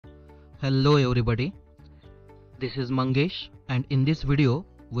Hello everybody, this is Mangesh, and in this video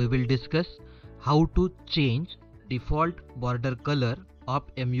we will discuss how to change default border color of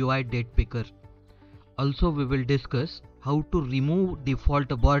MUI Date Picker. Also we will discuss how to remove default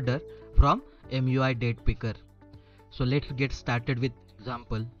border from MUI Date Picker. So let's get started with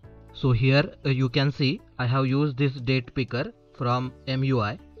example. So here you can see I have used this date picker from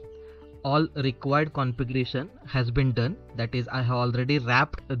MUI. All required configuration has been done, that is I have already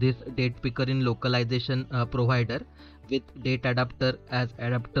wrapped this date picker in localization provider with date adapter as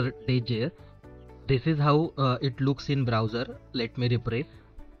adapter day.js. This is how it looks in browser. Let me refresh.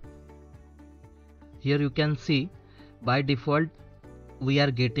 Here you can see by default we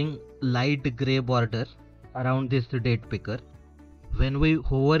are getting light gray border around this date picker. When we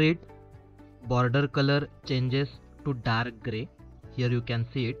hover it, border color changes to dark gray. Here you can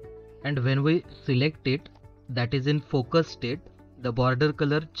see it. And when we select it, that is in focus state, the border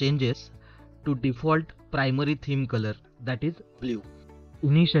color changes to default primary theme color, that is blue.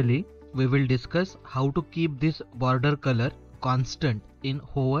 Initially we will discuss how to keep this border color constant in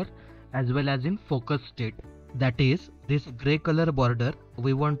hover as well as in focus state. That is, this gray color border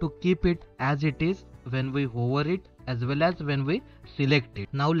we want to keep it as it is when we hover it as well as when we select it.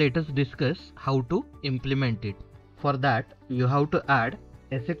 Now let us discuss how to implement it. For that you have to add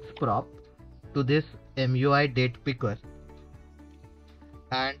SX prop to this MUI date picker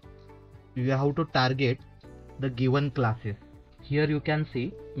and you have to target the given classes. Here you can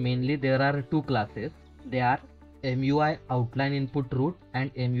see mainly there are two classes. They are MUI Outline Input Root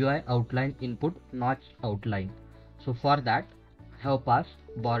and MUI Outline Input-notchedOutline. So for that I have passed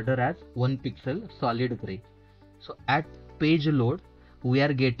border as 1 pixel solid gray. So at page load we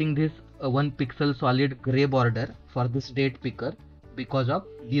are getting this 1 pixel solid gray border for this date picker because of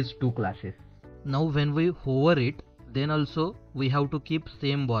these two classes. Now when we hover it, then also we have to keep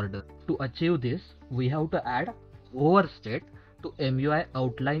same border. To achieve this we have to add hover state to MUI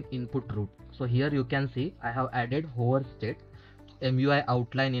Outline Input Root. So here you can see I have added hover state to MUI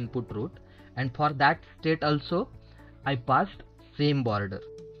Outline Input Root, and for that state also I passed same border.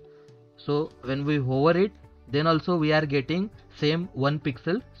 So when we hover it, then also we are getting same 1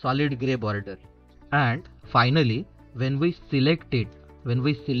 pixel solid gray border. And finally when we select it, when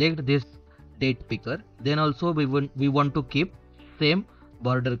we select this date picker, then also we want to keep same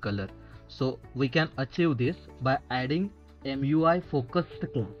border color. So we can achieve this by adding MUI focused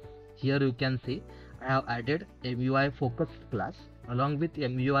class. Here you can see I have added MUI focused class along with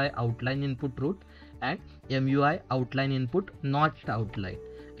MUI Outline Input Root and MUI Outline Input-notchedOutline,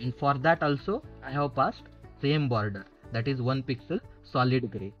 and for that also I have passed same border, that is 1 pixel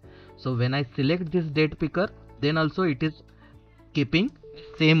solid gray. So when I select this date picker, then also it is keeping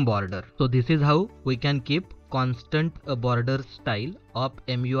same border. So this is how we can keep constant border style of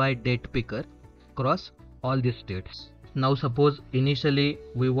MUI date picker across all the states. Now suppose initially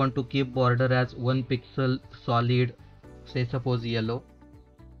we want to keep border as 1 pixel solid, say suppose yellow.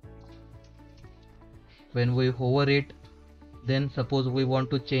 When we hover it, then suppose we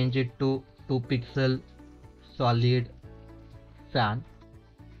want to change it to 2 pixel solid cyan.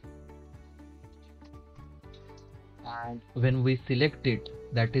 And when we select it,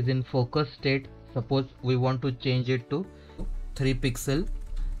 that is in focus state, suppose we want to change it to 3 pixel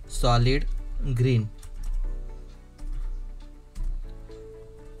solid green.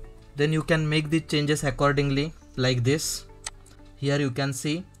 Then you can make the changes accordingly like this. Here you can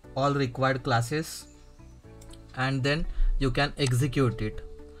see all required classes and then you can execute it.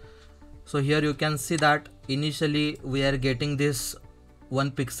 So here you can see that initially we are getting this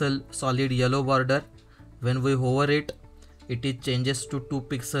 1 pixel solid yellow border. When we hover it, it changes to 2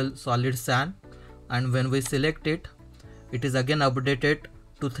 pixel solid cyan, and when we select it, it is again updated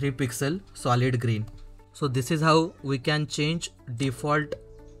to 3 pixel solid green. So this is how we can change default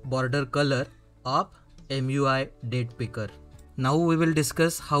border color of MUI date picker. Now we will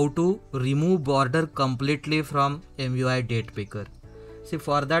discuss how to remove border completely from MUI date picker. See,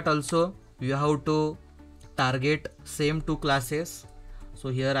 for that also you have to target same two classes. So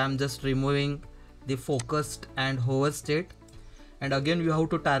here I am just removing the focused and hover state, and again you have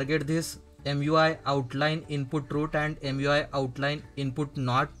to target this MUI Outline Input Root and MUI Outline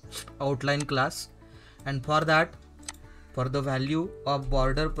Input-notchedOutline class, and for that, for the value of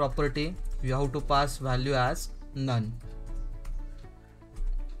border property you have to pass value as none.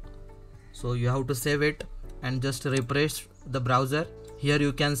 So you have to save it and just refresh the browser. Here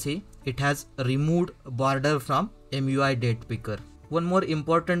you can see it has removed border from MUI date picker. One more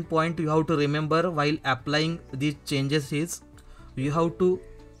important point you have to remember while applying these changes is you have to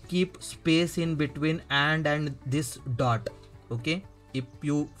keep space in between and this dot. Okay, if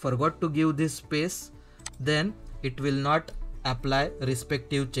you forgot to give this space, then it will not apply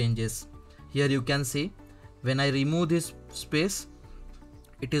respective changes. Here you can see when I remove this space,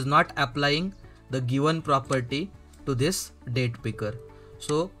 it is not applying the given property to this date picker.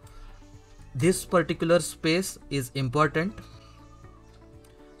 So this particular space is important.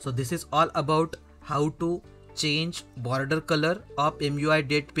 So this is all about how to change border color of MUI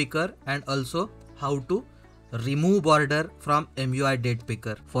Date Picker and also how to remove border from MUI Date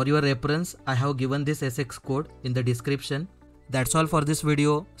Picker. For your reference, I have given this SX code in the description. That's all for this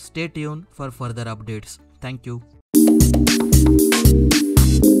video. Stay tuned for further updates. Thank you.